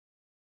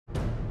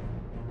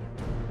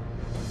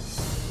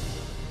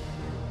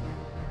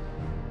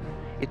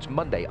It's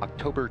Monday,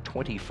 October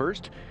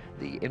 21st.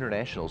 The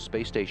International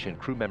Space Station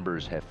crew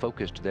members have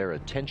focused their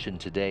attention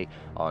today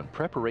on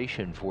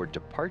preparation for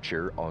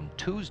departure on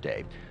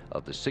Tuesday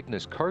of the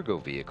Cygnus cargo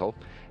vehicle,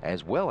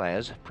 as well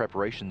as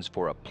preparations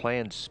for a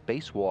planned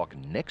spacewalk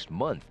next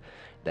month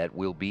that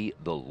will be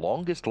the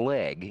longest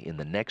leg in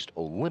the next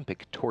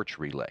Olympic torch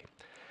relay.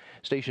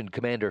 Station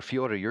Commander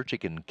Fyodor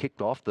Yurchikhin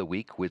kicked off the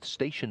week with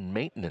station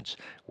maintenance,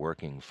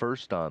 working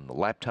first on the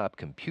laptop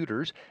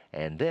computers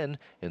and then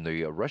in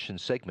the Russian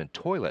segment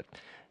toilet.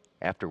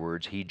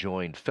 Afterwards, he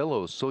joined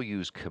fellow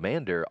Soyuz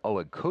commander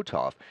Oleg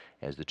Kotov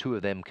as the two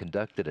of them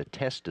conducted a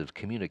test of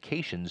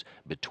communications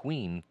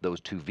between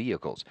those two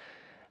vehicles.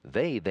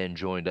 They then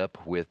joined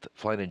up with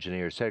flight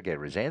engineer Sergei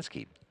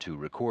Ryazanskiy to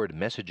record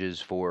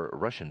messages for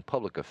Russian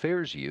public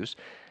affairs use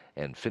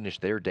and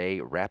finished their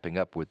day wrapping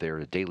up with their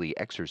daily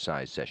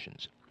exercise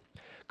sessions.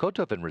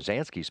 Kotov and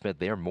Ryazanskiy spent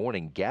their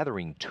morning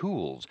gathering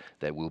tools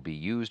that will be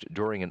used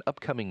during an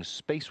upcoming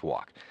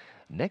spacewalk.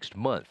 Next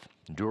month,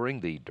 during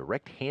the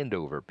direct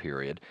handover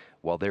period,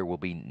 while there will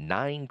be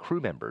 9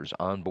 crew members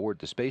on board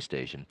the space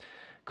station,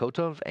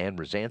 Kotov and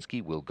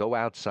Ryazanskiy will go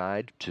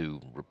outside to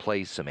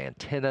replace some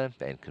antenna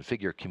and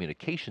configure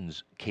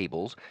communications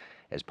cables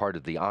as part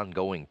of the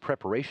ongoing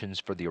preparations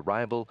for the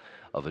arrival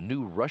of a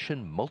new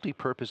Russian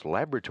multipurpose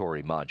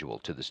laboratory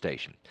module to the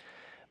station.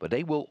 But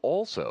they will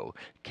also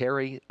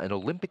carry an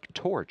Olympic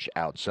torch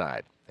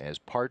outside as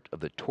part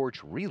of the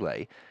torch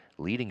relay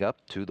leading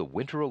up to the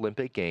Winter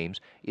Olympic Games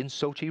in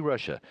Sochi,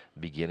 Russia,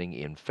 beginning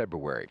in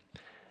February.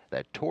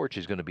 That torch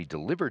is going to be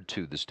delivered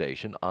to the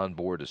station on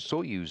board a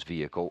Soyuz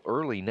vehicle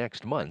early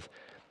next month,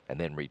 and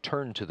then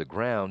return to the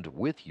ground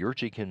with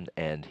Yurchikhin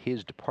and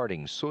his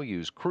departing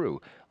Soyuz crew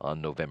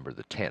on November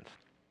the 10th.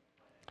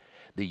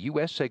 The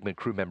U.S. segment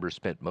crew members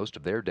spent most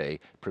of their day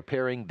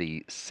preparing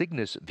the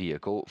Cygnus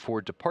vehicle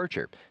for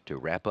departure to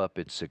wrap up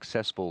its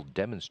successful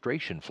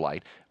demonstration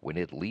flight when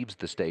it leaves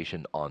the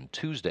station on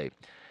Tuesday.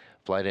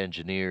 Flight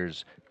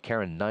engineers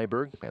Karen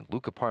Nyberg and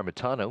Luca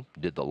Parmitano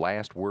did the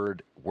last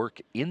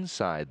work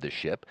inside the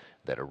ship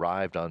that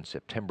arrived on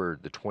September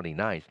the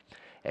 29th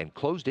and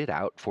closed it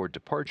out for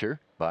departure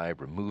by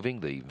removing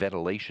the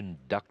ventilation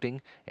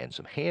ducting and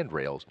some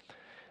handrails.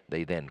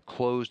 They then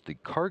closed the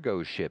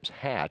cargo ship's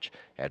hatch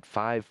at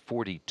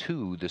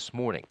 5:42 this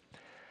morning.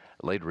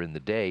 Later in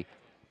the day,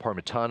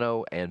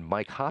 Parmitano and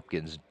Mike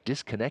Hopkins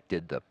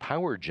disconnected the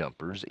power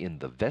jumpers in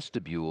the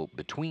vestibule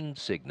between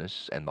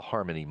Cygnus and the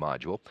Harmony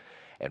module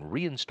and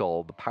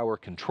reinstalled the power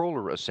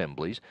controller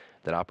assemblies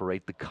that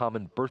operate the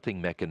common berthing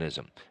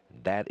mechanism.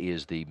 That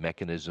is the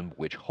mechanism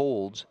which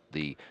holds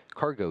the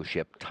cargo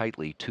ship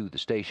tightly to the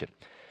station.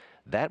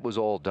 That was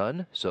all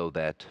done so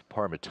that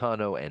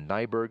Parmitano and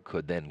Nyberg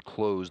could then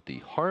close the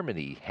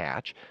Harmony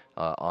hatch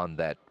on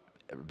that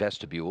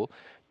vestibule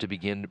to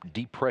begin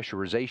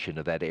depressurization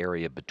of that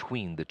area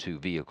between the two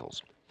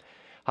vehicles.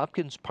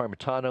 Hopkins,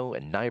 Parmitano,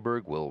 and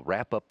Nyberg will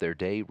wrap up their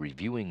day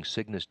reviewing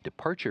Cygnus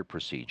departure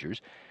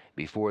procedures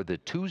before the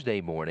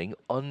Tuesday morning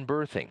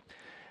unberthing.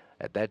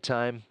 At that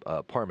time,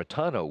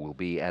 Parmitano will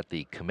be at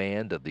the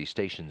command of the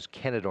station's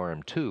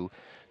Canadarm2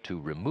 to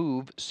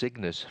remove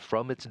Cygnus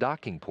from its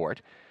docking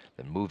port,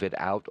 then move it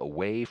out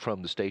away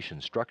from the station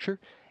structure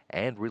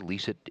and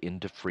release it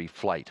into free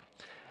flight.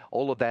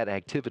 All of that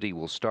activity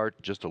will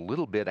start just a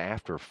little bit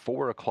after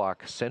 4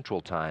 o'clock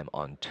Central Time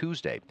on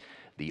Tuesday.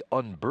 The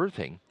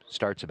unberthing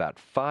starts about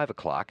 5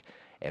 o'clock,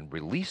 and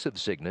release of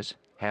Cygnus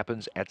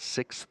happens at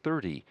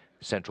 6:30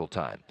 Central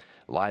Time.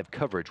 Live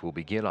coverage will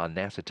begin on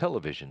NASA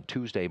television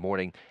Tuesday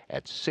morning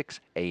at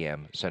 6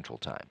 a.m. Central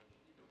Time.